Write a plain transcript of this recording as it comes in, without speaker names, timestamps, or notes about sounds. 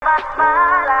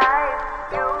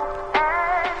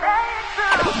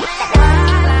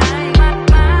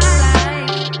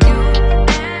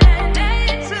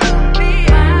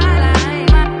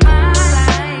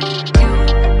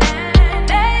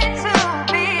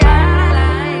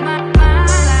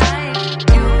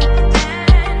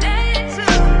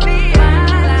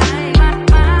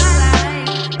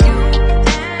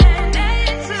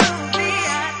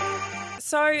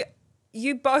So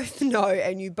you both know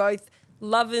and you both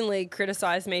lovingly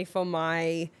criticise me for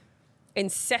my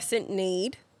incessant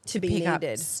need to be pick up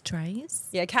needed. strays.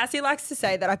 Yeah, Cassie likes to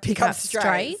say that I pick up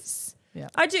strays. Yeah.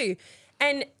 I do.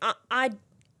 And I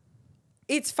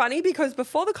it's funny because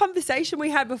before the conversation we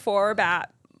had before about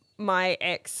my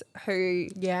ex who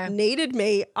needed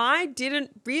me, I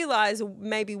didn't realise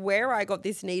maybe where I got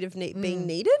this need of being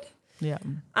needed. Yeah.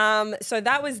 So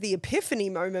that was the epiphany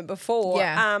moment before.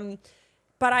 Yeah.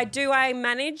 But I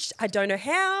managed, I don't know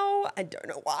how, I don't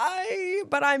know why,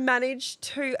 but I managed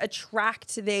to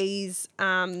attract these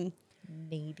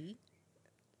Needy.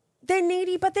 They're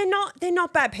needy, but they're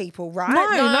not bad people, right?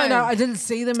 No. I didn't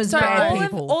see them as bad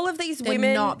people. All of these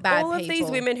women, not bad all of these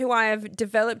people. women who I have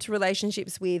developed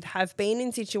relationships with have been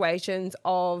in situations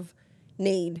of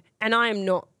need, and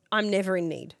I'm never in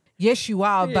need. Yes, you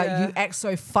are, but you act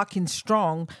so fucking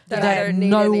strong That I that don't need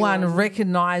no anyone. one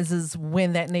recognises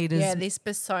when that need is. Yeah, this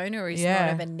persona is not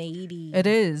of a needy. It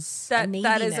is. That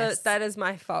is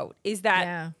my fault. Is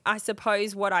that I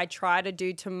suppose what I try to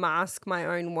do to mask my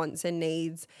own wants and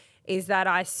needs is that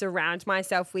I surround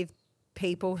myself with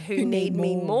people who need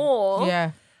me more.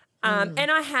 Yeah.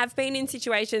 And I have been in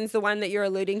situations, the one that you're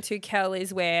alluding to, Kel,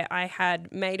 is where I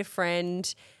had made a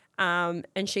friend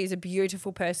and she's a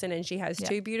beautiful person and she has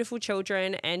two beautiful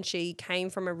children and she came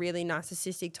from a really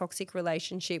narcissistic, toxic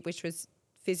relationship which was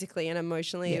physically and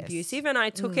emotionally abusive, and I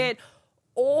took it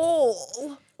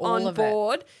all on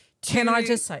board. Can I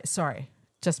just say, sorry,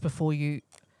 just before you,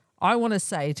 I want to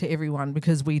say to everyone,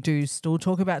 because we do still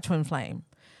talk about twin flame,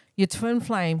 your twin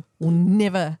flame will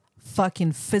never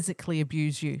fucking physically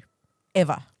abuse you,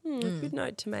 ever. Good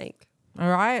note to make. All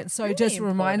right? So Really just a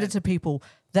reminder important. to people,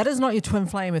 that is not your twin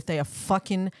flame if they are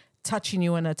fucking touching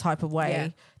you in a type of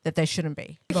way that they shouldn't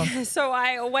be. So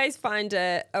I always find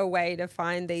a way to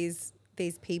find these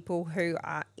people who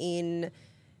are in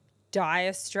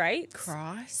dire straits.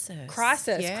 Crisis.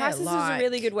 Yeah, Crisis is a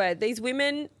really good word. These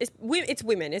women, it's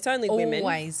women. It's only women.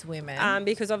 Always women.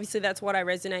 Because obviously that's what I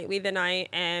resonate with, and I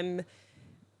am,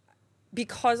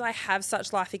 because I have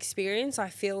such life experience, I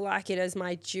feel like it is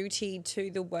my duty to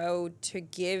the world to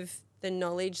give the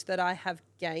knowledge that I have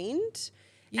gained.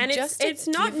 You're And just a it's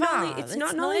not giver. knowledge, it's not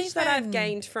It's knowledge not that I've even-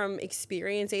 gained from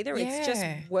experience either. It's just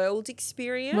Yeah. world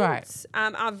experience.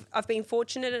 Right. I've been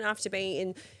fortunate enough to be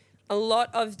in a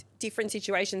lot of different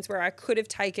situations where I could have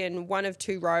taken one of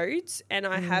two roads, and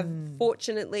I have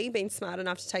fortunately been smart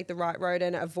enough to take the right road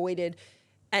and avoided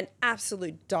an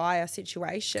absolute dire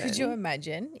situation. Could you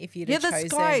imagine if you'd Yeah, have this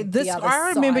chosen guy, the other I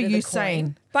remember side of you the coin?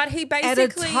 saying, But he at a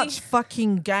basically touch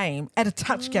fucking game, at a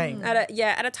touch game. at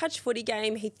a touch footy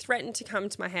game, he threatened to come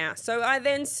to my house. So I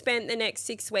then spent the next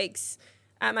 6 weeks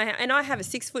at my house, and I have a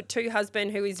 6'2"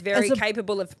 husband who is very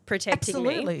capable of protecting me.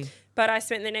 Absolutely. But I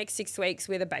spent the next 6 weeks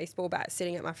with a baseball bat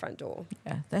sitting at my front door.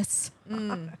 Yeah, that's...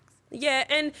 Yeah,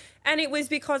 and it was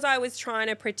because I was trying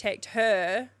to protect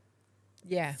her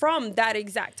Yeah. from that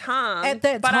exact harm. At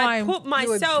that but time, I put you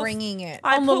were myself bringing it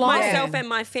I on the put line. myself and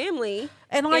my family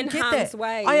And I in get harm's that.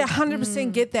 way. I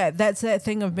 100% get that. That's that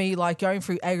thing of me like going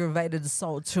through aggravated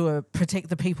assault to protect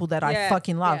the people that I Yeah,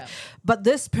 fucking love. yeah. But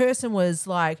this person was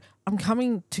like, I'm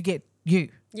coming to get you.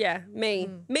 Yeah, me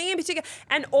in particular,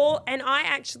 and I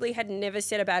actually had never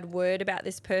said a bad word about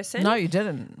this person. No, you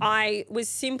didn't. I was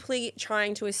simply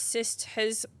trying to assist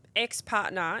his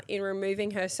ex-partner in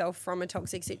removing herself from a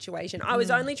toxic situation. I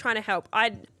was only trying to help.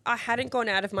 I hadn't gone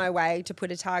out of my way to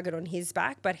put a target on his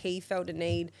back, but he felt a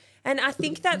need, and I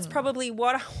think that's probably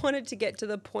what I wanted to get to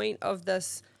the point of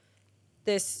this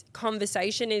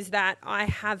conversation, is that I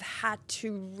have had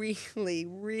to really,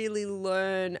 really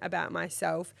learn about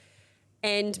myself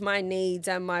and my needs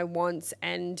and my wants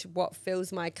and what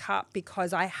fills my cup,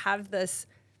 because I have this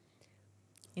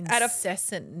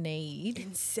Incessant need.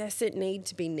 incessant need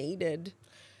to be needed.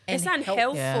 And It's unhealthy.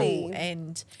 helpful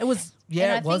and It was, and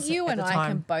yeah, I it was think you at and the I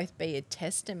time. can both be a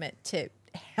testament to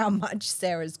how much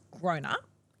Sarah's grown up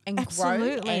and grown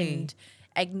Absolutely. and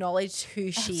acknowledged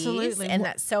who she is, Absolutely. and What-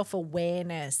 that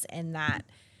self-awareness, and that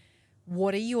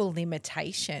what are your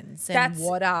limitations and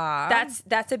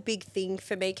That's a big thing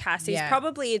for me, Cassie. Yeah.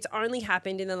 Probably it's only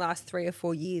happened in the last 3 or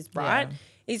 4 years, right?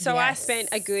 So I Yes. spent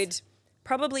a good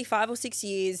probably 5 or 6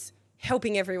 years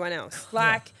helping everyone else.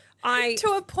 Like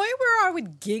To a point where I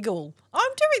would giggle.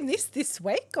 I'm doing this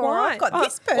week, or Why? I've got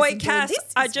this person Oi, doing Cass, this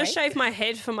I just week. shaved my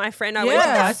head for my friend I Yeah. went to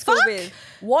high What the school fuck? with.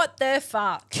 What the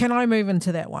fuck? Can I move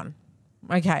into that one?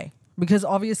 Okay. Because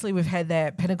obviously we've had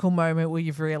that pinnacle moment where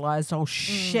you've realized, oh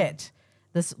shit,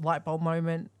 this light bulb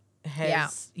moment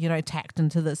has, tacked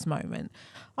into this moment.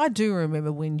 I do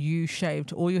remember when you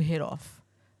shaved all your head off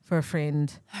for a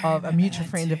friend of a mutual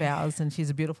friend of ours, and she's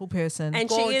a beautiful person. And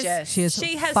Gorgeous. She is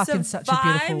she has fucking such a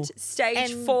beautiful. survived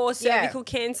stage And- 4 yeah. cervical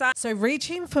cancer. So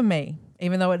reaching for me,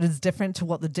 even though it is different to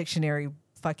what the dictionary,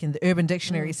 the Urban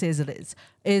Dictionary says it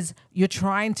is you're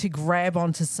trying to grab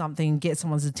onto something, get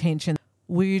someone's attention.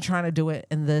 Were you trying to do it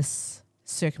in this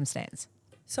circumstance?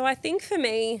 So I think for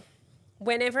me,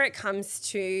 whenever it comes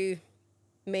to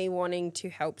me wanting to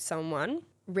help someone,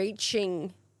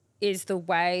 reaching is the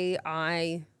way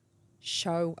I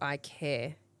show I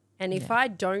care. And if I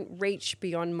don't reach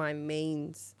beyond my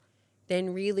means,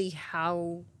 then really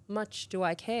how much do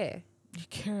I care? You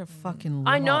care a fucking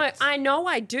lot. I know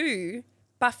I do.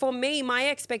 But for me, my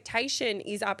expectation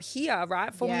is up here,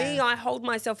 right? For me, I hold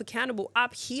myself accountable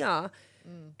up here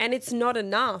and it's not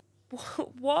enough.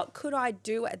 What could I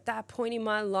do at that point in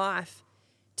my life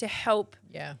to help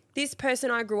this person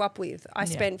I grew up with? I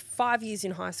spent 5 years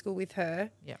in high school with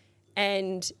her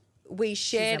and we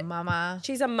shared. She's a mama.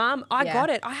 She's a mum. I got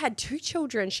it. I had 2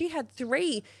 children. She had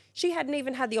 3. She hadn't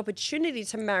even had the opportunity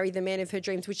to marry the man of her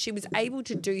dreams, which she was able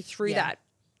to do through that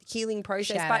healing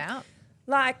process. Shout out.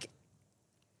 Like,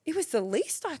 it was the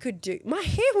least I could do. My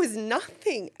hair was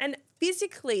nothing. And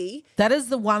physically, That is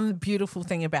the one beautiful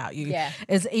thing about you. Yeah.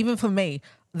 Is even for me,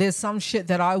 there's some shit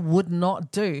that I would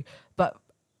not do. But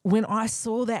when I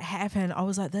saw that happen, I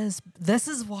was like, this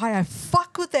is why I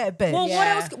fuck with that bitch. well,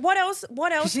 Yeah. what else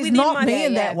She's within not my me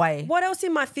in that way. What else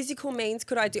in my physical means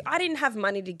could I do? I didn't have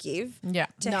money to give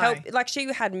to No. help. Like,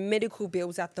 she had medical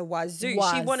bills at the wazoo.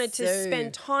 She wanted to Wazoo.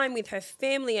 spend time with her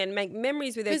family and make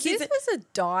memories with her Because kids. this was a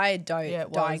it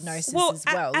was. diagnosis well, as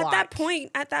well. at like, that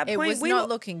point, it was we not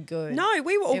were looking good. No,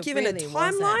 we were all It given really a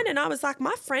wasn't. timeline, and I was like,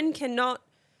 my friend cannot.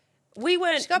 We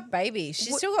weren't. She's got babies.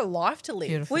 She's still got life to live.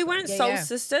 Beautiful. We weren't Yeah, soul yeah.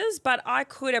 sisters, but I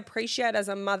could appreciate as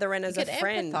a mother and as a could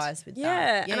friend. empathise with that.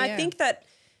 Yeah, Yeah, and I yeah. think that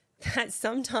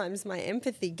sometimes my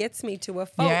empathy gets me to a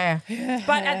fault. Yeah.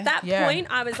 But at that Yeah. point,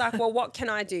 I was like, well, what can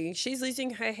I do? She's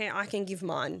losing her hair. I can give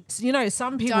mine. You know,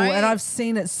 some people, Don't- and I've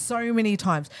seen it so many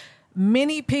times,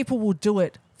 many people will do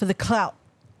it for the clout.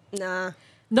 Nah.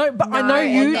 No, but I No, know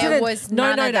and you there didn't. was no,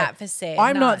 none no, of no. that for said.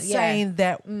 I'm No, not yeah. saying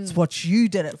that's what you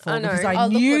did it for I know. because I Oh,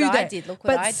 look knew what I that. did, look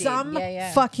what but I did. some Yeah,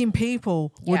 yeah. fucking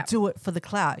people would Yeah. do it for the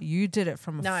clout. You did it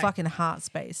from a No. fucking heart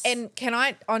space. And can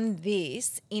I, on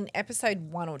this, in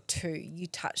episode 1 or 2, you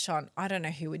touched on, I don't know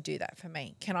who would do that for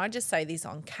me. Can I just say this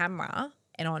on camera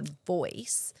and on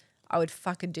voice? I would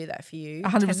fucking do that for you.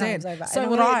 100%. 10 times over. So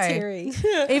And would I'm really I. teary.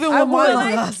 Even I when my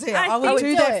would. mum was here, I would think do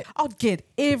do that. it. I'd get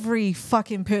every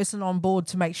fucking person on board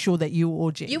to make sure that you were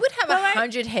orgy. You would have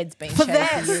 100 heads being For shaved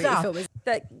that for you stuff. if it was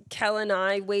That Kel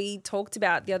and we talked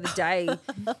about the other day.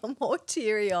 more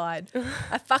teary-eyed.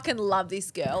 I fucking love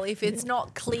this girl. If it's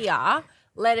not clear,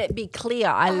 let it be clear.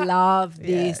 I love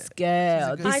this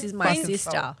girl. good This is my fucking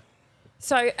sister. soul.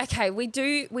 So, okay, we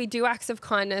do acts of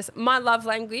kindness. My love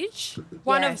language,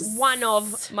 one Yes.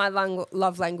 of my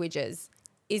love languages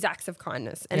is acts of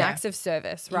kindness and Yeah. acts of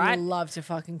service, You right? love to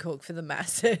fucking cook for the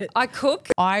masses. I cook.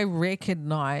 I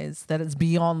recognize that it's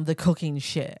beyond the cooking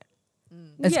shit.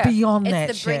 It's Yeah. beyond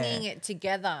that It's the shit. bringing it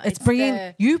together. It's bringing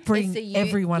the- you it's bring the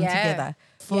everyone yeah. together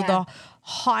for Yeah. the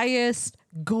highest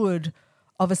good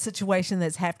of a situation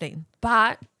that's happening,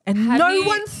 But and have no you-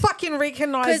 one fucking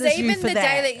recognizes Because you even for the that.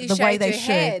 day that you the way shaved they your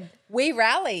should. head, we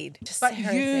rallied. Just But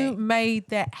Sarah you thing. made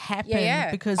that happen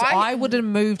yeah. because I- I wouldn't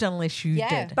have moved unless you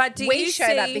Yeah. did. But do we you show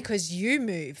see, that because you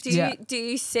moved. Yeah. do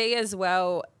you see as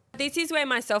well? This is where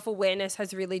my self-awareness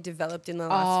has really developed in the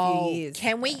last few years.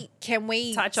 Can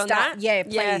we Touch on start? that? Yeah,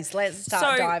 please. Let's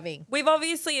start So, diving. We've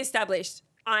obviously established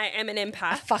I am an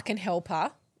empath Fucking help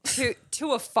her.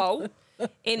 to a fault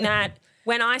in that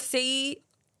when I see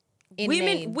In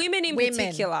women need. in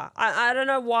particular, I don't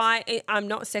know why I'm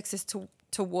not sexist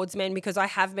towards men because I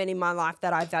have men in my life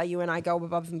that I value and I go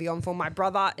above and beyond for. My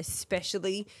brother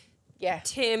especially. Yeah.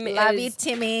 Tim Love is, you,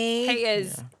 Timmy. he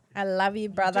is I love you,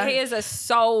 brother. he is a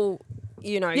soul,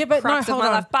 Yeah, but no, crux of hold my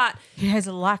on. life. But He has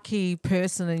a lucky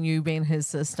person in you being his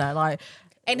sister. Like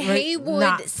And he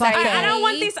would say, fuck I don't it.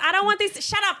 want this. I don't want this.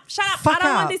 Shut up. Fuck I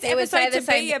don't want up. this He would say episode the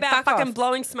to be same, about fuck fucking off.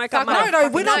 blowing smoke Fuck up my off. No,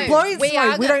 we're not No, blowing we smoke.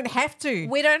 are We go- don't have to.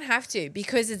 we don't have to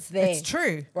because it's there. It's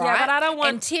true. Right? Yeah, but I don't want-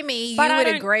 And Timmy, you but I would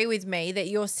don't- agree with me that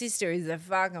your sister is a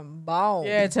fucking bomb.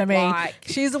 Yeah, to me. Like,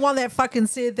 She's the one that fucking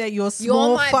said that your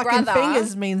small my fucking brother.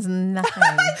 fingers means nothing.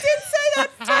 I did say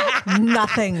that too.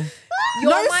 Nothing. You're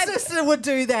No my- sister would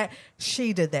do that.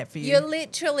 She did that for you. You're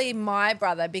literally my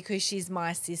brother because she's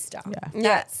my sister. Yeah.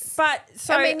 That's. But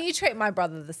so I mean, you treat my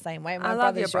brother the same way. My I love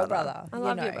brother's your your brother. brother. I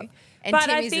love you your know. brother. And But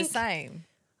I Timmy's think- the same.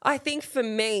 I think for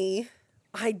me,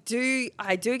 I do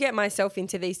get myself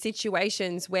into these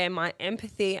situations where my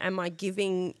empathy and my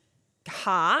giving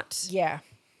heart Yeah.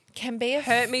 Can be a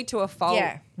hurt me to a fault.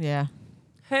 Yeah. yeah.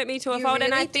 Hurt me to a You fault. really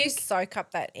And I do think soak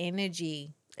up that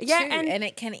energy. Yeah, too, and- and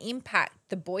it can impact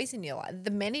the boys in your life,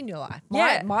 the men in your life.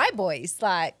 Yeah. My boys,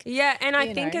 like. yeah, and I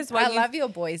you think know, as well I love your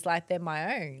boys like they're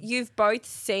my own. you've both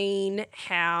seen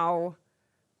how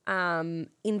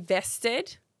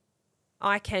invested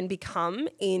I can become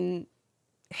in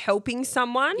helping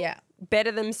someone Yeah.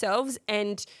 better themselves,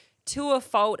 and to a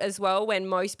fault as well when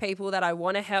most people that I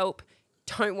want to help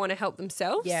don't want to help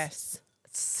themselves. Yes.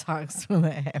 It sucks when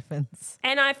that happens.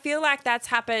 And I feel like that's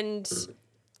happened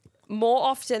more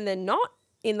often than not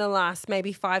in the last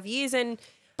maybe 5 years. And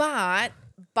But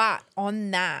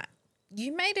on that,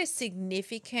 you made a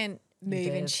significant move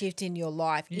and did. shift in your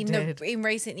life did. in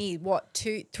recent years. What,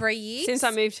 2-3 years? since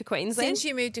I moved to Queensland. Since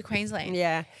you moved to Queensland.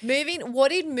 Yeah. What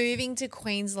did moving to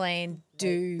Queensland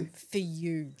do for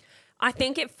you? I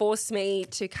think it forced me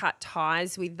to cut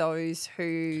ties with those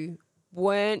who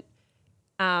weren't.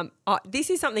 This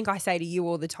is something I say to you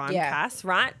all the time, Yeah. Cass,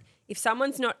 right? If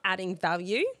someone's not adding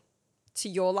value to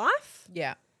your life,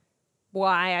 Yeah.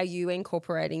 why are you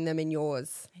incorporating them in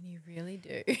yours? And you really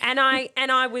do. And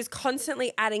I was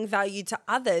constantly adding value to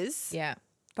others, Yeah.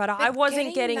 but I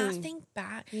wasn't getting nothing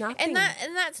back. nothing.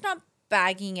 And that's not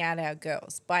bagging out our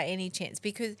girls by any chance,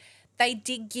 because they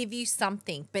did give you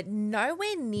something, but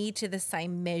nowhere near to the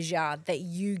same measure that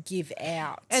you give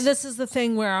out. And this is the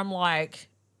thing where I'm like,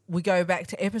 we go back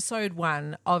to episode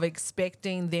 1 of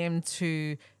expecting them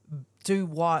to do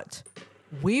what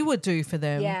we would do for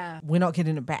them. Yeah. We're not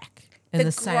getting it back in The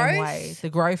the same growth- way. The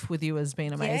growth with you has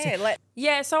been amazing. yeah,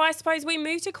 Yeah, so I suppose we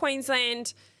moved to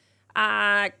Queensland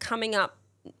coming up,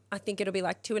 I think it'll be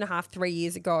like 2.5, 3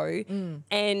 years ago.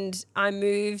 And I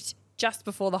moved just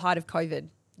before the height of COVID.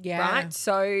 Yeah. Right?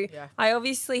 So Yeah. I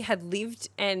obviously had lived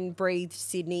and breathed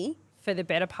Sydney for the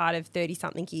better part of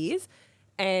 30-something years.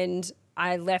 And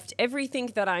I left everything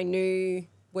that I knew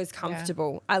was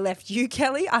comfortable. I left you,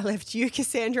 Kelly. I left you,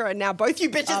 Cassandra. And now both you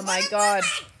bitches. oh my God.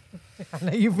 I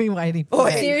know you've been waiting for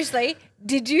that. Seriously,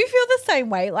 did you feel the same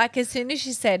way? Like, as soon as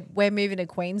she said we're moving to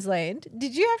Queensland,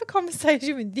 did you have a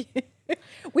conversation with you,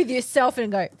 with yourself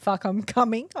and go, fuck, I'm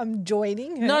coming, I'm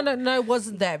joining her? No, it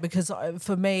wasn't that, because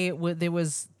for me, there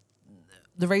was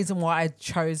the reason why I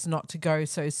chose not to go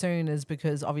so soon is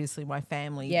because obviously my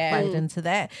family Yeah. played into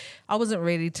that. I wasn't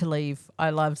ready to leave.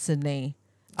 I loved Sydney.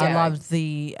 I Yeah. loved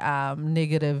the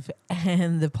negative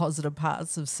and the positive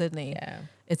parts of Sydney. Yeah.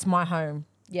 It's my home.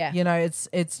 Yeah. You know,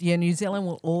 it's New Zealand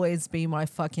will always be my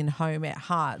fucking home at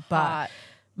heart. But Heart.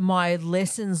 my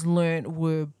lessons learnt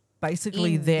were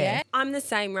basically there. Yeah. I'm the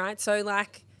same, right? So,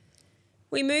 like,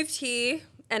 we moved here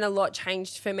and a lot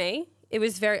changed for me. It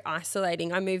was very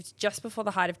isolating. I moved just before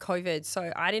the height of COVID,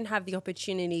 so I didn't have the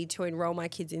opportunity to enroll my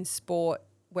kids in sport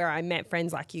where I met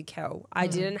friends like you, Kel. I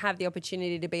didn't have the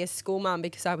opportunity to be a school mum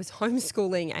because I was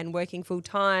homeschooling and working full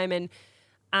time, and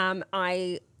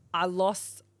I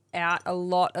lost out a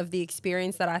lot of the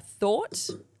experience that I thought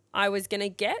I was going to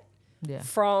get Yeah.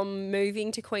 from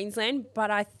moving to Queensland. But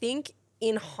I think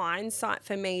in hindsight,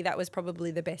 for me, that was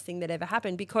probably the best thing that ever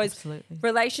happened, because Absolutely.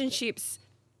 relationships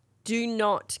do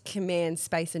not command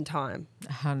space and time.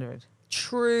 100.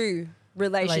 True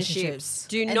relationships Relationships.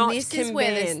 do And not this is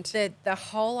where command. the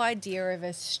whole idea of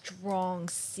a strong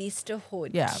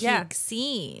sisterhood Yeah. kicks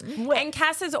in. And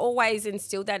Cass has always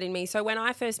instilled that in me. So when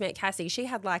I first met Cassie, she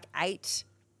had like 8.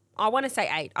 I want to say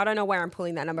 8. I don't know where I'm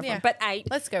pulling that number Yeah. from, but 8.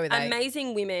 Let's go with 8.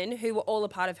 Amazing women who were all a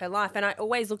part of her life. And I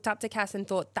always looked up to Cass and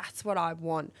thought, that's what I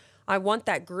want. I want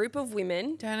that group of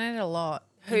women Don't add a lot.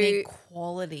 Who- You need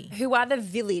quality. who are the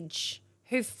village,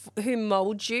 who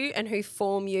mold you and who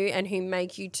form you and who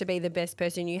make you to be the best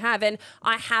person you have. And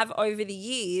I have over the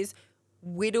years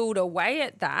whittled away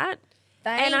at that.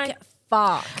 Thank and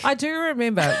fuck. I do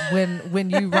remember when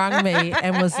you rang me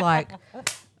and was like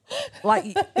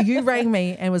you rang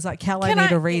me and was like, Cal, I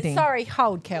need a reading. Sorry,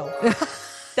 hold, Kel.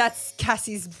 That's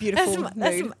Cassie's beautiful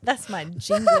mood. That's my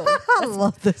jingle. I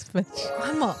love this bitch.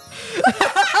 Come on.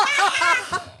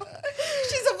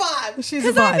 She's a vibe. She's a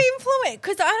Because I've vibe. influenced,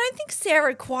 because I don't think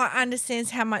Sarah quite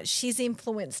understands how much she's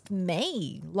influenced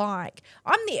me. Like,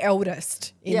 I'm the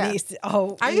eldest in this.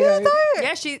 Oh, Are you though?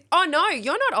 Yeah, she. Oh no,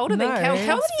 you're not older than No. Kel. How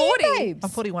Kel's old are you, 40. babes? I'm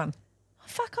 41. Oh,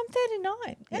 fuck, I'm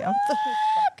 39. Yeah,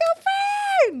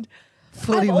 Girlfriend.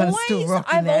 41 is still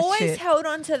rocking I've that always shit. held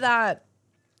on to that.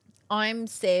 I'm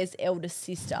Sarah's eldest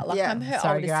sister. Like, Yeah. I'm her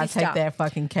Sorry, oldest girl, I'll sister. take that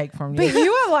fucking cake from But you.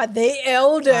 you are like the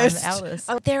eldest. I'm the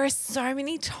eldest. There are so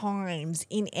many times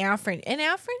in our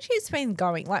friendship's been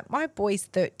going. Like, my boy's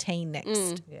 13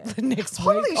 next next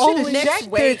Holy week. shit, Oh, is next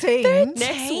Jack week. 13?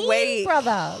 Next week.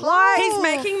 brother. Like, He's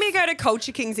making me go to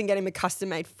Culture Kings and get him a custom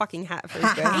made fucking hat for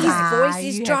his birthday. his Ah, voice you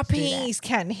is have to dropping. do that. He's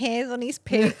cutting hairs on his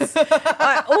pics.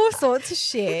 Like, all sorts of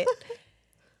shit.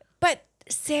 But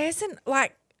Sarah's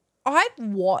I'd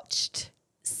watched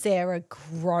Sarah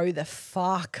grow the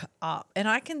fuck up. And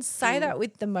I can say that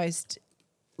with the most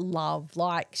love.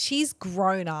 Like, she's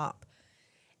grown up.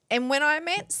 And when I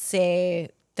met Sarah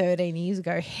 13 years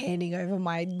ago handing over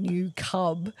my new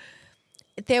cub,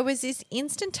 there was this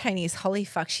instantaneous, holy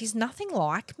fuck, she's nothing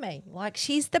like me. Like,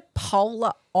 she's the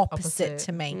polar opposite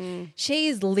to me.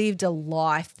 She's lived a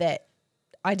life that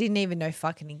I didn't even know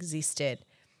fucking existed.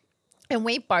 And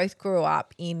we both grew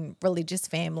up in religious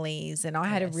families, and I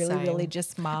had a really same.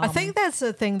 religious mum. I think that's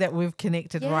the thing that we've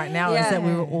connected right now is that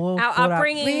we were all Our brought up.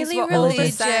 upbringings really were all the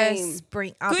religious. same.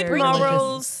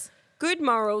 Good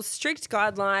morals, strict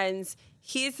guidelines.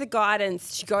 Here's the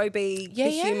guidance to go be the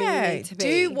human you need to be.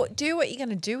 Do what you're going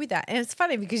to do with that. And it's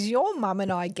funny because your mum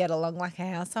and I get along like a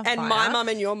house on and fire. my mum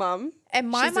and your mum. And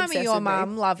my She's mum obsessed and your with me.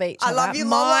 mum love each I other. love you,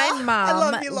 My Lola. mum I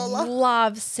love you, Lola.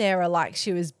 loves Sarah like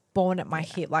she was born at my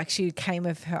hip, like she came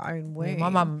of her own womb.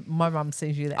 My mum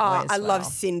sees you that way Oh, as I well. love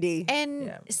Cindy.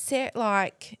 And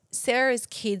Sarah's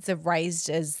kids are raised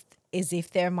as if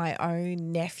they're my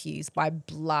own nephews by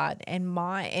blood. And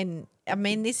I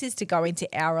mean, this is to go into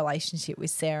our relationship with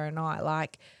Sarah and I.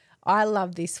 Like, I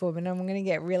love this woman. I'm going to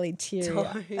get really teary.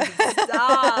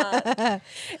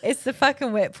 It's the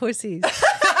fucking wet pussies.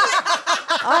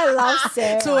 I love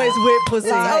Sarah. It's always wet pussy.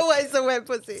 It's always a wet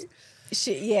pussy.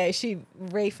 She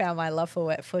refound my love for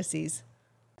wet pussies.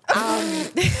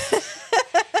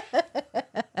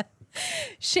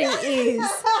 She is.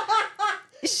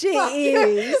 She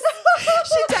is.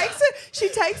 She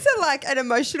takes a like an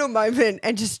emotional moment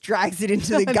and just drags it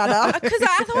into the gutter. Because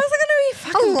I thought I was going to be a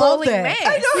fucking love bawling that. mess.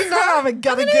 I know. You know I'm a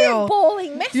gutter girl.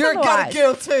 Bawling mess. You're a gutter otherwise.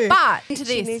 girl too. But to She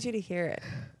this, needs you to hear it.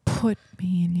 put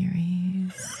me in your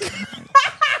ears.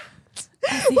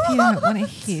 As if you don't want to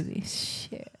hear this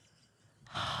shit.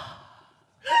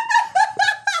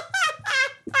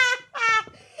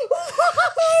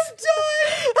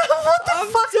 What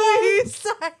the fuck are you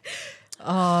saying?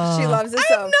 She loves herself.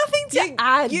 I have nothing to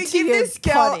add You to give your this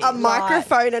girl potty, a like-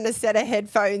 microphone and a set of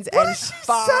headphones What and did you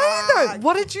fuck. say though?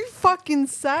 What did you fucking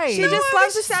say? She just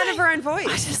loves the sound of her own voice.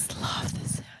 I just love the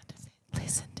sound of it.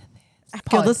 Listen to this.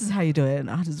 Girl, this is how you do it.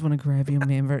 I just want to grab your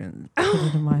member and put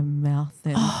it in my mouth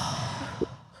and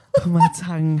put my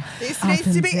tongue. This up needs to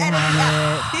and be down edited it.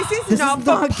 out. This This is not is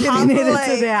for not getting edited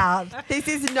public. out. This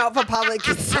is not for public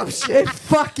consumption. It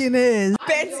fucking is.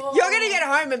 Ben's, you're going to get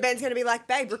home and Ben's going to be like,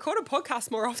 babe, record a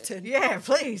podcast more often. Yeah,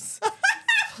 please.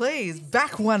 Please,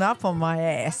 back one up on my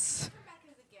ass.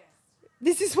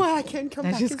 This is why I can come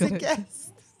No, back she's as a gotta-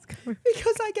 guest.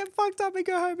 Because I get fucked up and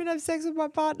go home and have sex with my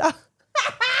partner.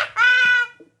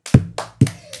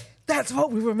 That's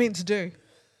what we were meant to do.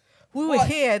 We were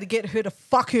here to get her to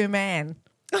fuck her man.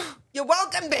 You're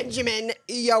welcome, Benjamin.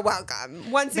 You're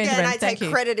welcome. Once again, Benjamin, I take thank you.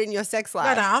 credit in your sex No,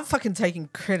 life. no, I'm fucking taking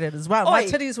credit as well. My Oi,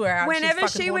 titties were out. Whenever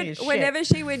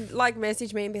she would like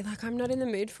message me and be like, I'm not in the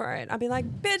mood for it, I'd be like,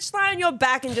 bitch, lie on your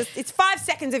back and just, it's 5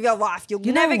 seconds of your life. You'll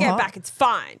You know never get what? back. It's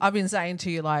fine. I've been saying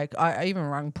to you, like, I even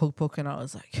rang Puk Puk and I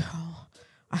was like, oh,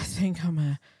 I think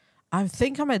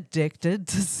I'm addicted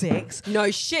to sex. No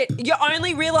shit. You're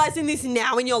only realizing this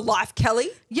now in your life, Kelly.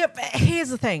 Yep. Here's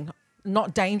the thing.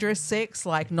 Not dangerous sex,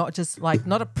 like not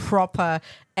a proper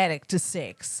addict to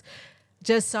sex.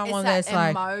 Just someone It's that's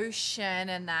that like emotion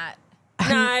and that.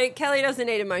 No, Kelly doesn't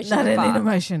need emotion. not to any fuck.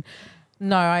 emotion.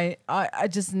 No, I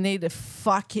just need to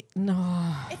fuck it.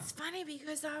 No, It's funny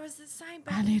because I was the same.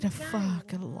 I need to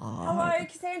fuck a lot. Hello,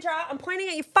 Cassandra. I'm pointing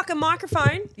at your fucking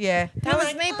microphone. Yeah. That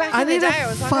was me back I in the need day. to I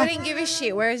was like, fuck- I didn't give a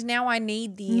shit. Whereas now I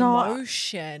need the No,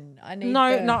 emotion. I need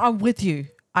No, the, no, I'm with you.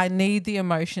 I need the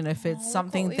emotion if it's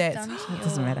something we've that's done to it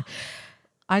doesn't you. matter.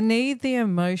 I need the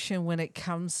emotion when it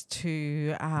comes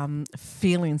to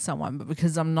feeling someone, but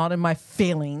because I'm not in my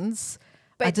feelings,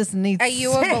 I But just need. Are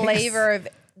you sex. a believer of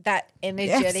that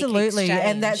energetic Absolutely. exchange.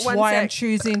 And that's One why I'm sec.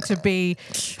 choosing to be.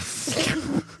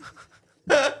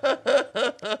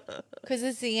 because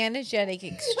it's the energetic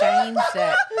exchange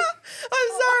that I'm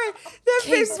sorry.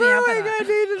 They've keeps been me up brewing. at I night.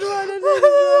 needed one.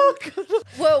 I needed one.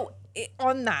 Well,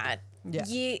 on that, Yeah.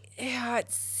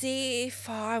 let's see if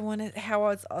I want to. How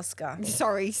old's Oscar?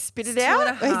 Sorry, spit it Two out. and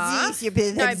a half. No,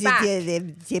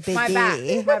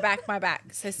 my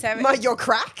back. So 7. Your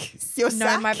crack? Your no,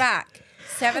 sack? my back.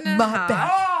 7 and a My half.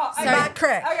 back. Oh, So- okay. My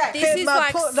crack. Okay. This is My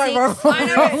like foot- 6 no, wrong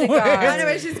years ago. I know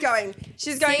where she's going.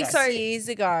 She's going, 6 so years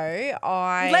ago,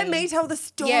 I let me tell the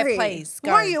story. Yeah, please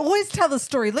go. Why you always tell the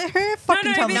story? Let her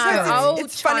fucking tell the because story. I'll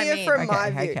it's funnier chime from in. my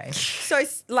Okay, view. okay. So,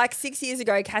 like 6 years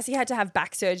ago, Cassie had to have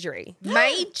back surgery.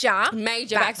 Major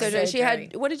Back surgery. She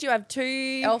had, what did you have? 2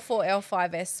 L4,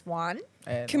 L5, S1.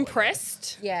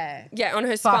 compressed. Yeah. Yeah, on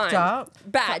her Fucked spine. up.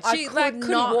 Bad. I She could like couldn't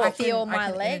not walk. feel I my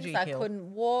can legs. energy I heal.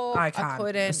 couldn't walk. I can't.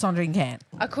 couldn't. Sandrine can.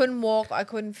 I couldn't walk. I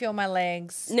couldn't feel my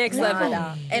legs. Next level.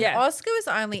 Nada. And Yeah. Oscar was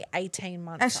only 18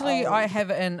 months Actually, old. I have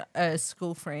a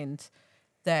school friend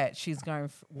that she's going.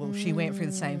 She went through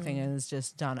the same thing and has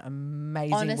just done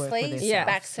amazing work with Honestly, herself. Yeah.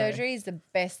 back so- surgery is the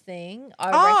best thing. I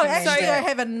Oh, recommend actually, it. I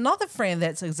have another friend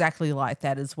that's exactly like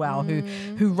that as well.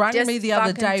 Who rang Just me the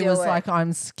other fucking day do was it. like,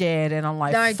 "I'm scared," and I'm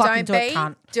like, No, "Fucking don't do it, be.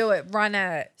 cunt." Do it. Run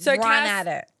at it. So Run at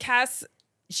it. Cass,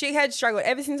 she had struggled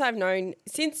ever since I've known,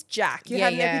 since Jack. You Yeah,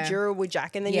 had an yeah. epidural with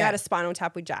Jack and then you Yeah. had a spinal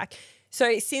tap with Jack.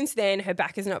 So since then, her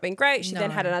back has not been great. She then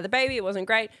No. had another baby. It wasn't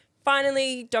great.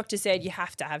 Finally, doctor said you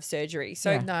have to have surgery.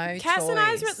 So Yeah. No Cass and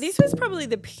I, choice. this was probably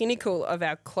the pinnacle of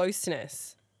our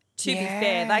closeness. To be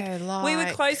fair, like we were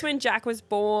like- close when Jack was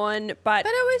born, but But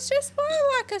it was just by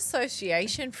like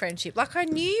association friendship. Like I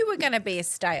knew you were going to be a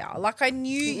stayer. Like I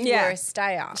knew you Yeah. were a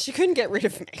stayer. she couldn't get rid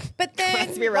of me. But then,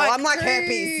 Let's be real. I'm like through-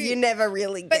 herpes. You never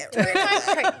really get But rid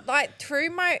through of me. through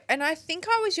my, and I think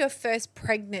I was your first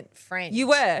pregnant friend. You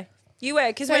were. You were.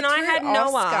 Because So when I through had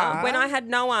Oscar,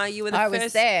 Noah, you were the I first.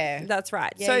 was there. That's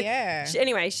right. Yeah, so yeah.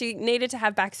 Anyway, she needed to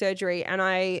have back surgery and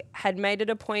I had made it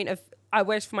a point of, I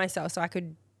worked for myself so I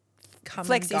could Come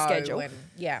flexi and go schedule. and-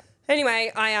 yeah.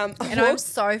 Anyway, I And I'm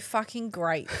so fucking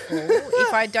grateful.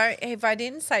 if I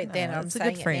didn't say it then, I'm it's a good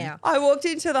saying it friend. now. I walked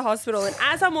into the hospital and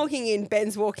as I'm walking in,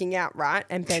 Ben's walking out, right?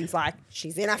 And Ben's like,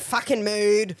 she's in a fucking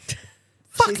mood.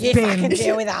 Fuck She's Ben. fucking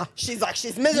deal with her. She's like,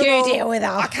 she's miserable. You deal with her.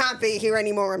 I can't be here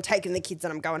anymore. I'm taking the kids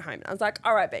and I'm going home. And I was like,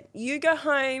 all right, Ben, you go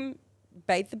home,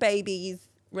 bathe the babies,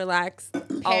 relax.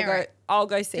 Parent. I'll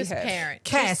go see Just her. parent.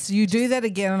 Cass, you do that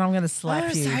again, and I'm going to slap I'm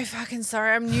you. so fucking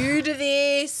sorry. I'm new to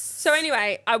this. So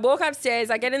anyway, I walk upstairs,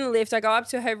 I get in the lift, I go up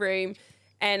to her room,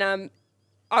 and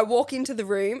I walk into the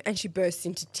room and she bursts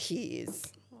into tears.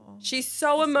 She's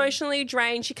so emotionally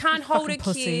drained. She can't hold her fucking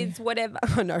pussy. kids, whatever.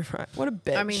 I know, right? What a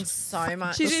bitch. I mean, so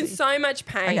much. she's in so much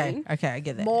pain. Okay, I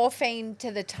get that. Morphine to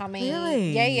the tummy.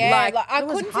 Really? Yeah, yeah. Like, Like, I it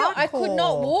was couldn't feel. I could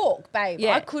not hardcore. walk, babe.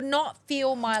 Yeah. I could not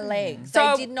feel my legs.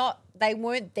 So- they did not. They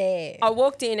weren't there. I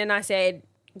walked in and I said,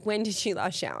 when did you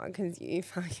last shower? Because you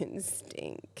fucking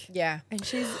stink. Yeah. And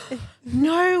she's...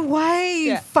 No way, you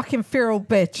Yeah. fucking feral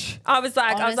bitch. I was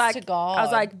like, Honest to God. I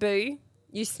was like, boo,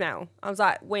 you smell. I was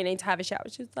like, we need to have a shower.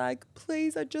 She was like,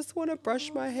 please, I just want to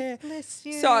brush my hair. Bless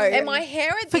you. So, And my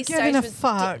hair at this Forgiving stage a was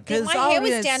fuck, 'cause my I'll hair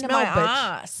be was a down to smell my bitch.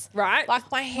 ass. right?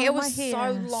 Like my hair my was hair. so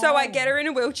long. So I get her in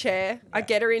a wheelchair. I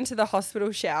get her into the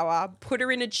hospital shower, put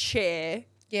her in a chair,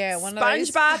 Yeah, one of sponge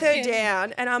those bath her fucking-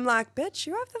 down, and I'm like, bitch,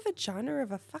 you have the vagina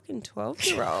of a fucking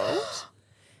 12-year-old.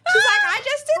 She's like, I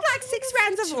just did like 6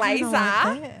 rounds of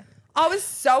laser. I was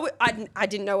so, I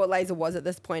didn't know what laser was at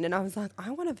this point, and I was like,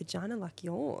 I want a vagina like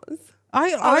yours.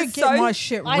 I was get so- my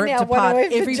shit I ripped now want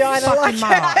apart a every vagina fucking like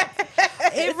month.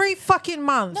 Every fucking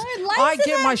month. No, I laser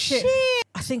get my that shit. shit.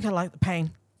 I think I like the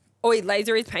pain. Oh,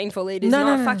 laser is painful. It is No,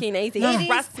 not no. fucking easy. No. It It is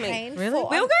rusts me. painful. Really?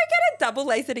 We'll go get a double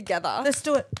laser together. Let's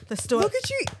do it. Let's do it. Look at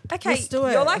you. Okay, Let's do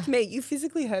it. you're like me. You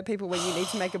physically hurt people when you need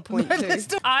to make a point No, too. let's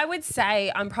do it. I would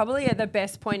say I'm probably at the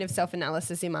best point of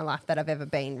self-analysis in my life that I've ever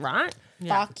been, right?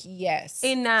 Yeah. Fuck yes.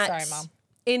 In that, Sorry, Mum.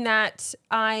 in that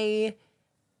I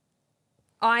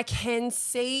can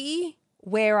see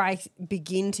where I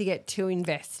begin to get too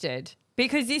invested.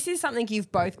 Because this is something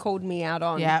you've both called me out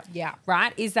on. Yeah. Yeah.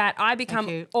 Right? Is that I become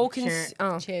you. all Sure.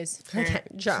 oh. Cheers. Okay,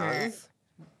 Charles.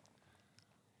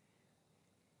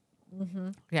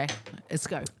 Okay, let's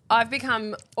go. I've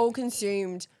become all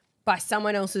consumed by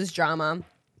someone else's drama,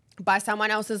 by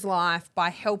someone else's life, by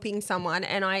helping someone,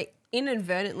 and I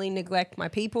inadvertently neglect my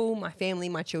people, my family,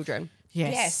 my children.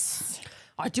 Yes.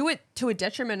 I do it to a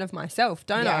detriment of myself,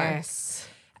 don't I? Yes.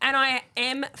 And I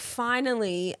am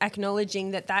finally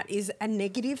acknowledging that that is a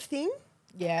negative thing.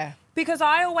 Yeah. Because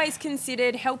I always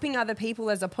considered helping other people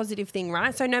as a positive thing,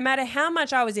 right? So no matter how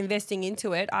much I was investing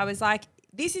into it, I was like,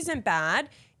 this isn't bad.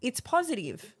 It's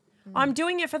positive. I'm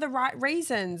doing it for the right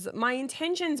reasons. My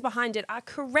intentions behind it are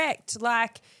correct.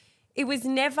 Like, it was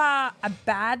never a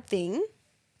bad thing,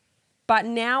 but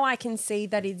now I can see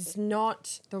that it's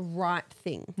not the right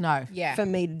thing No. Yeah. for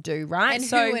me to do, right? And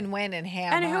who and when and how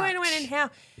and much. who and when and how.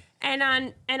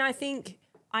 And I think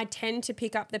I tend to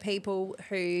pick up the people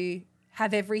who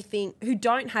have everything, who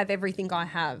don't have everything I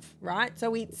have, right?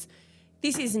 So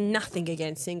this is nothing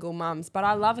against single mums, but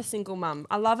I love a single mum.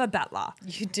 I love a battler.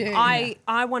 You do. I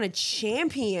want a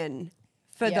champion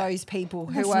for Yeah. those people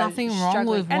who There's are nothing wrong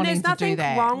struggling. with and wanting there's to do nothing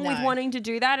that. wrong with No. wanting to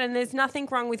do that, and there's nothing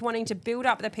wrong with wanting to build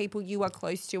up the people you are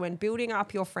close to and building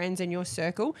up your friends and your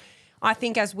circle. I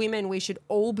think as women we should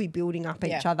all be building up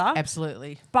each Yeah. other.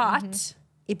 Absolutely. But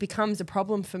it becomes a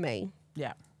problem for me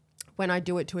Yeah. when I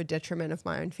do it to a detriment of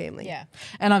my own family. Yeah.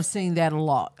 And I've seen that a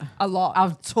lot. A lot.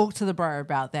 I've talked to the bro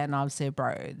about that and I've said, bro,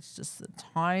 it's just the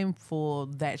time for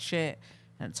that shit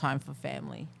and time for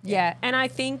family. Yeah. And I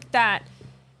think that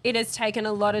it has taken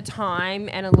a lot of time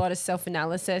and a lot of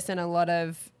self-analysis and a lot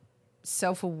of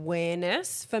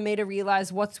self-awareness for me to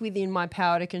realize what's within my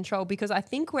power to control, because I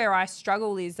think where I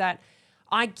struggle is that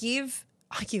I give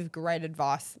great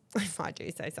advice, if I do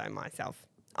say so myself.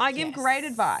 I give Yes, great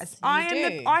advice. you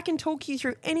do. I can talk you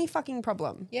through any fucking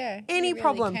problem. Yeah, Any you really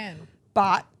problem. can.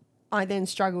 But I then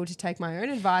struggle to take my own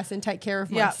advice and take care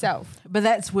of Yeah. myself. But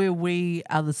that's where we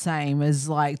are the same, is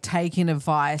like taking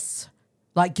advice,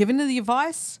 like giving the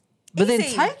advice, but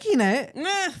Easy. then taking it,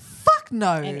 Meh. fuck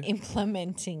no. And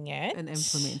implementing it. And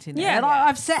implementing Yeah. it. And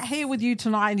I've sat here with you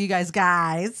tonight and you guys,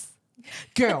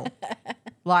 girl,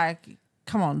 like,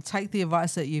 come on, take the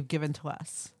advice that you've given to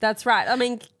us. That's right. I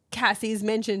mean, Cassie's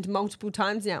mentioned multiple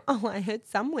times now, oh, I heard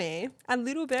somewhere a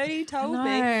little birdie told No.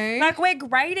 me. Like, we're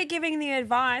great at giving the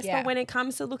advice, Yeah. but when it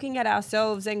comes to looking at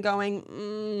ourselves and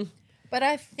going, But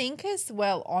I think as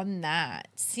well on that,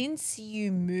 since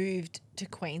you moved to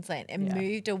Queensland and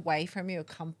moved away from your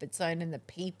comfort zone and the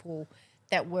people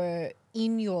that were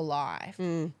in your life,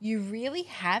 you really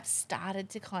have started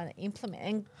to kind of implement.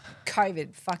 And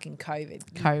COVID. COVID.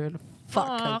 Fuck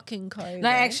COVID. Fucking COVID. No,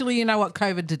 actually, you know what?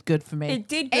 COVID did good for me. it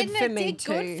did good and for it me did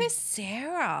too. good for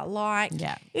Sarah. Like,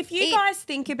 yeah. If you guys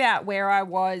think about where I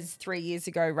was 3 years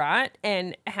ago, right,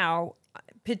 and how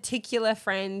particular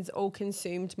friends all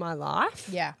consumed my life,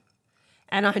 yeah.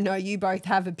 and I know you both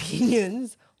have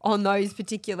opinions on those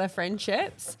particular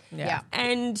friendships, Yeah.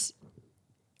 and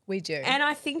We do. And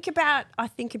I think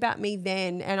about me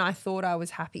then, and I thought I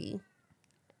was happy,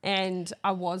 and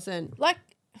I wasn't. Like,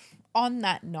 on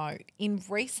that note, in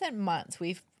recent months,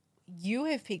 you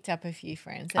have picked up a few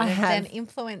friends that I have then have.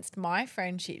 influenced my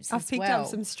friendships I've as picked well. up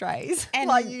some strays, And-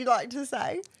 like you like to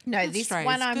say. No, Good this strays,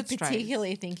 one I'm good strays.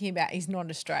 particularly thinking about is not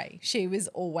a stray. She was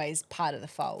always part of the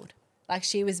fold. Like,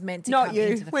 she was meant to Not come you.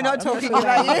 into the We're fold. not I'm talking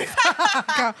about you.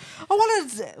 I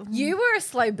wanted to. You were a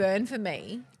slow burn for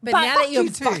me, but But now fuck that you're you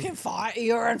too. fucking fire,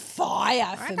 you're on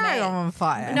fire for I me. know I'm on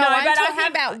fire. No, I'm but I talking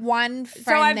have- about one friend.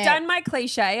 So I've that- done my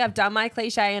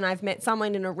cliche. And I've met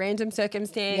someone in a random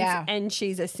circumstance, Yeah. and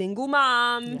she's a single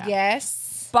mom.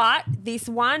 Yes. But this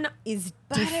one is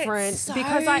But it's different so-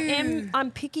 because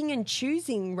I'm picking and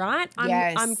choosing, right?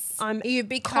 Yes. I'm You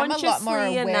become a lot more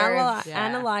consciously aware of- Yeah.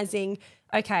 analyzing.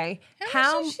 Okay,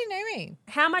 How much does she know me?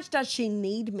 how much does she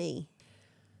need me?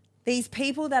 These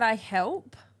people that I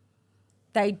help,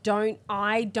 I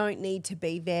don't need to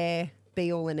be their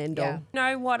be all and end all. Yeah. You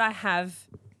know what I have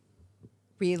Are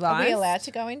realized? we allowed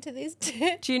to go into this?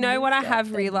 Do you know what I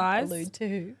have realized? Allude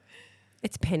to.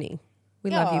 It's Penny. We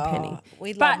love you, Aw, Penny.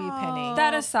 We But love you, Penny.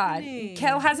 that aside, Penny.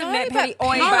 Kel hasn't No, met but Penny. Oi,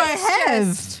 Penny- No, but- I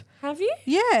have. have you?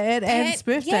 Yeah, at Anne's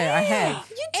birthday, I have.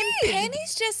 You did. And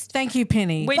Penny's just. Thank you,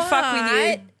 Penny. We'd fuck with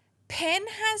you. But Pen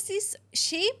has this.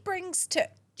 She brings to.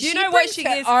 Do you she know what brings she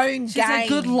her is? own She's game. a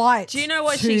good light. Do you know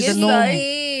what to she the is, norm. though?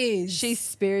 Is. She's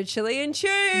spiritually in tune.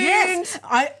 Yes,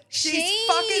 She's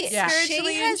fucking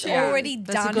spiritually She in has tune. already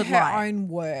That's a done good her light. own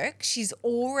work. She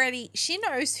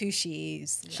knows who she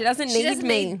is. She doesn't need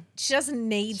me. She doesn't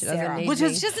need She doesn't Sarah. need Which me.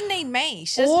 is, she doesn't need me.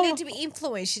 She doesn't All- need to be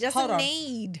influenced. She Hold doesn't on.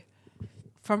 need.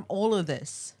 From all of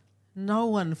this, no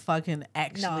one fucking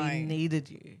actually No. needed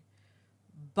you,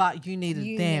 but you needed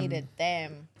You them. needed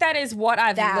them. That is what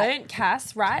I've That. learnt,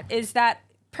 Cass, right? Is that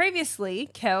previously,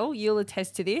 Kel, you'll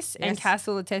attest to this, and Yes. Cass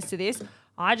will attest to this.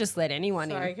 I just let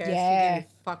anyone in. Cass, Yeah. you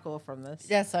fuck off from this.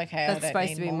 That's okay. That's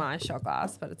supposed to be my shot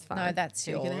glass, but it's fine. No, that's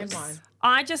You yours. can have mine.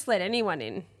 I just let anyone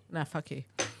in. No, fuck you.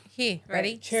 Here,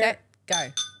 ready, cheer. set,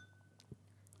 go.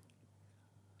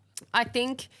 I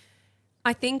think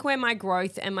I think where my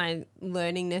growth and my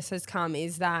learningness has come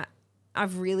is that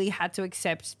I've really had to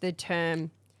accept the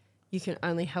term you can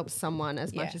only help someone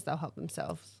as much as they'll help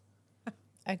themselves.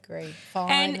 Agree.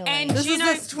 Finally. And This do you is know,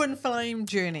 this twin flame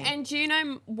journey. and do you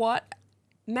know what?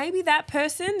 Maybe that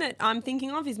person that I'm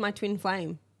thinking of is my twin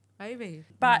flame. Maybe.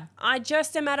 But I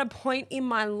just am at a point in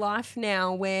my life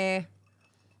now where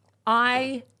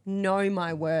I know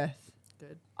my worth.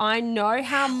 Good. I know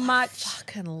how much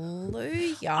Fucking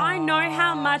hallelujah. I know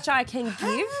how much I can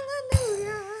give.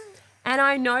 And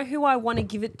I know who I want to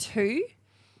give it to,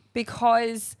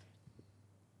 because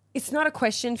it's not a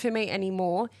question for me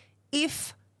anymore.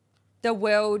 If the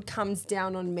world comes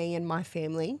down on me and my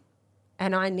family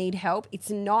and I need help,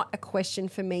 it's not a question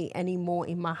for me anymore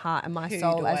in my heart and my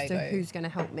soul as to who's going to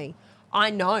help me. I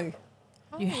know.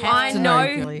 You have I to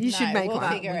know. Gilly. You should make we'll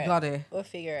one. figure We it. got it. We'll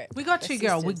figure it. We got We're you,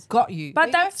 girl. We sisters. got you. But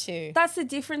We that's got you. that's the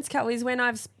difference, Kelly, is when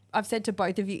I've said to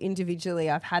both of you individually,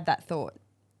 I've had that thought.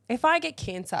 If I get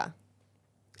cancer,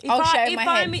 I'll shave my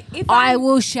head. I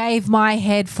will shave my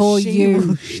head for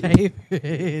you. Shave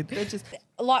it. Just,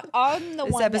 Like, I'm the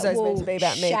This one that episode's will meant to be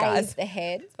about me, shave guys. the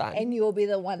head, fine. and you'll be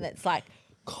the one that's like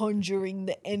conjuring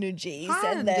the energies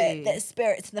and Handy. the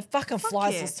spirits, and the fucking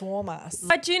flies yeah. will swarm us.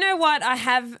 but do you know what? I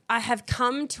have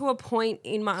come to a point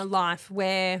in my life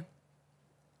where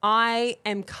I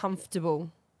am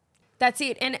comfortable. That's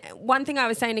it. And one thing I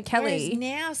was saying to Whereas Kelly,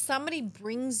 now somebody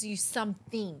brings you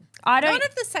something. I don't. Not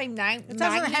of the same name. It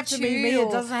doesn't have to be me. It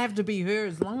doesn't have to be her,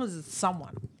 as long as it's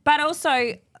someone. But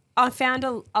also, I found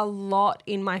a lot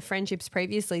in my friendships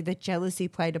previously that jealousy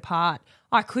played a part.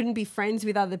 I couldn't be friends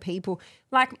with other people.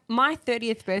 Like my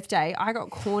 30th birthday, I got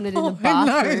cornered in the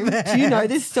bathroom. Do you know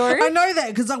this story? I know that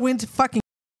because I went to fucking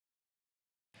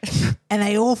and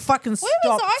they all fucking Where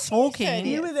was I stopped for your talking. 30th?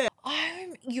 You were there.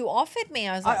 You offered me.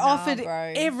 I was I like, offered nah,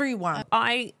 bro. everyone.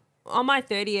 On my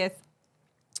 30th,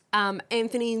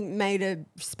 Anthony made a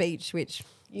speech which...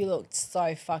 You looked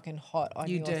so fucking hot on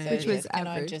You your did. 30th. Which was Can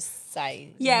I average. just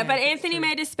say? Yeah, but Anthony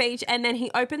made a speech and then he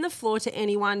opened the floor to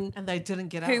anyone And they didn't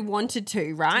get who up. wanted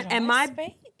to, right? Did and I my...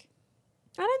 speak?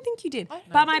 I don't think you did. I don't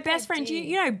But my think I best friend, did.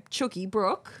 you know Chookie,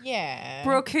 Brooke. Yeah.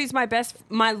 Brooke, who's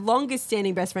my longest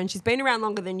standing best friend. She's been around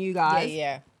longer than you Yeah, guys.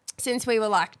 yeah. Since we were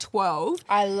like 12.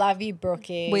 I love you,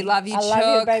 Brookie. We love you, I love you,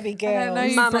 Chuck. baby I girl. don't know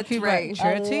you, Mama Brookie, three. but sure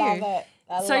I to love you. it.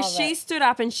 I So love she it. stood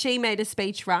up and she made a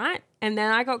speech, right? And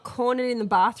then I got cornered in the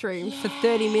bathroom for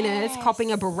 30 minutes,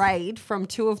 copping a berate from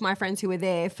two of my friends who were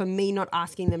there for me not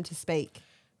asking them to speak.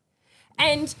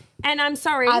 And I'm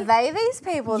sorry. Are they these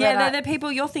people? Yeah, that they're the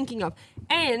people you're thinking of.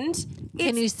 And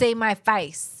Can you see my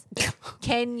face?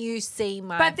 Can you see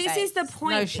my but this face? is the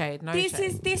point. No shade, no this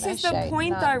shade. Is No the shade,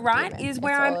 point none, though, right? demon. Is It's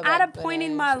where all I'm at a about point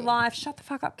in good my energy. life. Shut the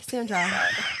fuck up, Cassandra.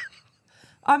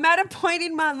 I'm at a point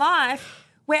in my life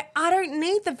where I don't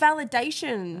need the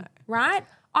validation, right?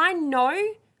 I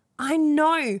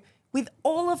know with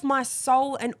all of my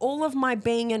soul and all of my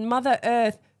being and Mother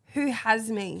Earth who has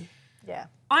me. Yeah.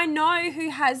 I know who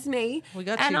has me. We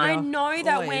got and you, I girl. know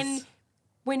that Always.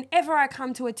 whenever I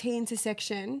come to a T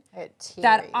intersection, It's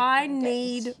that teary. I I'm getting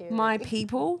need teary. my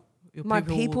people. Your My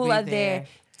people will people be are there.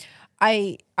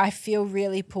 I feel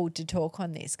really pulled to talk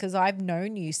on this because I've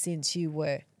known you since you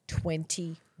were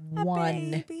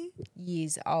 21 Baby.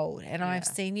 years old, and I've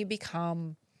seen you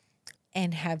become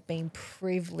and have been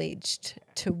privileged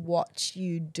to watch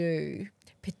you do,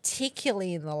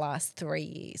 particularly in the last 3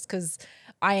 years, because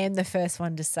I am the first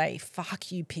one to say,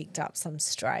 fuck, you picked up some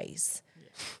strays.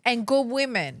 And good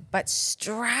women, but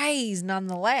strays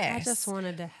nonetheless. I just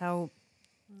wanted to help,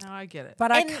 No, I get it.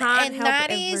 but I can't help that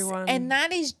everyone. and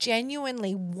that is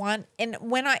genuinely one. And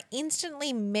when I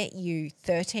instantly met you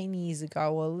 13 years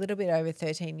ago, or a little bit over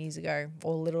 13 years ago,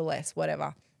 or a little less,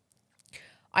 whatever,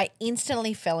 I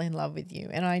instantly fell in love with you,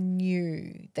 and I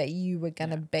knew that you were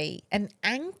going to be an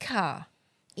anchor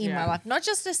in my Yeah. life, not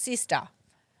just a sister.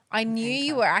 I knew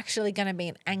you were actually going to be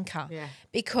an anchor Yeah.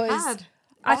 because Hard.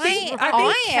 I think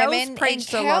Kel's and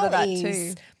preached a lot of Kel that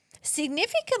is too.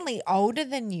 significantly older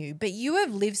than you, but you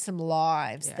have lived some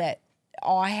lives that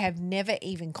I have never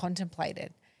even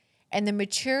contemplated. And the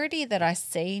maturity that I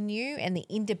see in you and the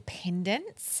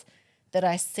independence that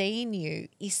I see in you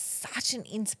is such an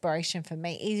inspiration for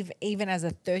me, even as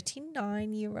a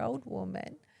 39-year-old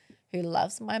woman who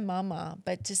loves my mama,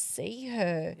 but to see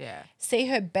her, see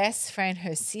her best friend,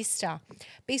 her sister,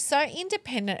 be so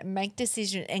independent and make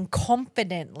decisions and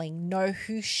confidently know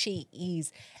who she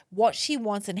is, what she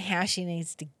wants and how she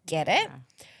needs to get it.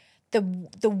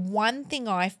 The one thing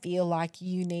I feel like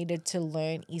you needed to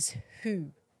learn is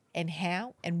who and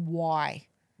how and why.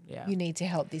 Yeah. you need to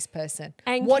help this person.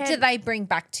 And what do they bring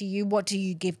back to you? What do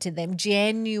you give to them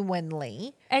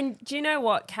genuinely? And do you know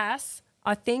what, Cass?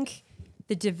 I think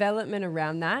the development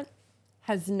around that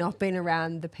has not been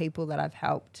around the people that I've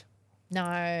helped. No.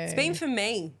 It's been for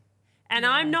me. And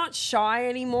I'm not shy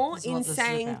anymore That's what in this is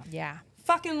saying, about. Yeah.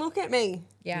 fucking look at me.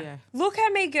 Yeah. Look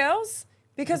at me, girls.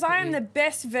 Because I am the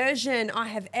best version I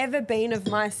have ever been of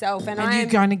myself. And you're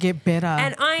going to get better.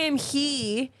 And I am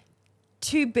here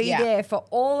to be there for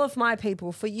all of my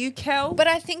people. For you, Kel. But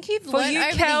I think you've for learned you,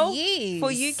 over Kel. the years.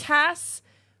 For you, Cass.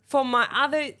 For my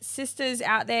other sisters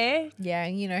out there. Yeah,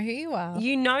 you know who you are.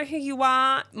 You know who you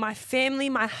are. My family,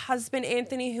 my husband,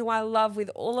 Anthony, who I love with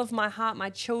all of my heart. My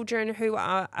children, who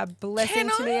are a blessing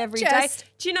to me every day.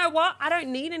 Do you know what? I don't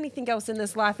need anything else in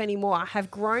this life anymore. I have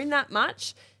grown that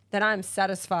much that I'm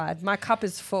satisfied. My cup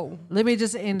is full. Let me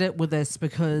just end it with this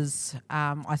because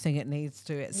I think it needs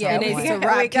to at some Yeah, it point. needs to We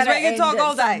wrap gotta because we can end talk at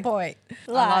all some day. Point.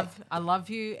 I love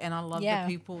you and I love Yeah. the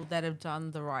people that have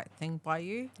done the right thing by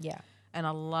you. Yeah. And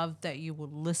I love that you will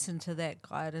listen to that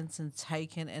guidance and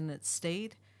take it in its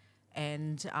stead.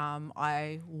 And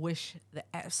I wish the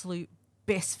absolute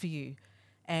best for you.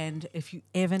 And if you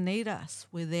ever need us,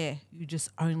 we're there. You just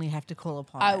only have to call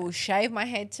upon I us. will shave my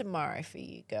head tomorrow for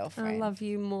you, girlfriend. I love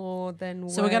you more than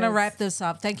So we're going to words. wrap this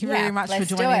up. Thank you Yeah, very much for let's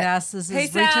do joining it. us. This is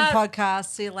Peace Reach and out. Podcast.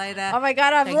 See you later. Oh my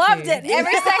God, I've Thank loved you. it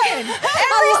every second.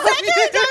 Every second.